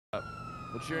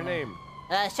What's your name?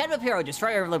 Shen Bapiro,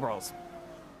 destroyer of liberals.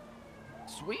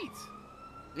 Sweet.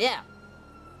 Yeah.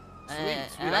 Sweet.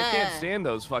 I can't stand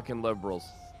those fucking liberals.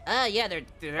 Yeah, they're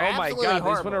oh my absolutely god,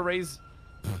 horrible.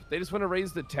 they just want to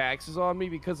raise the taxes on me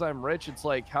because I'm rich. It's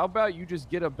like, how about you just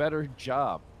get a better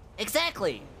job?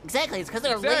 Exactly. It's because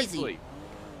they're lazy.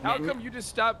 How come you just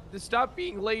stop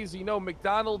being lazy? No,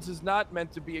 McDonald's is not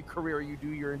meant to be a career you do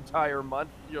your entire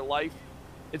your life.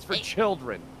 It's for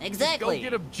children. Exactly.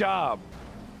 Just go get a job.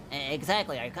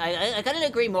 Exactly. I couldn't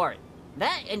agree more.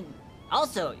 That, and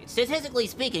also, statistically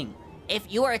speaking,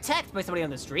 if you are attacked by somebody on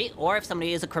the street, or if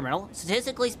somebody is a criminal,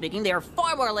 statistically speaking, they are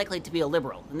far more likely to be a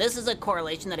liberal. And this is a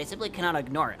correlation that I simply cannot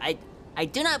ignore. I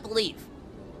do not believe,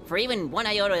 for even 1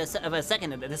 iota of a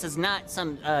second, that this is not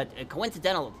some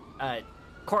coincidental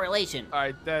correlation. All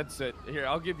right, that's it. Here,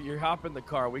 I'll give you. Hop in the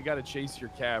car. We gotta chase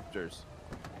your captors.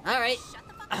 All right. Shut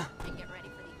the fuck up and get ready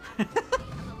for the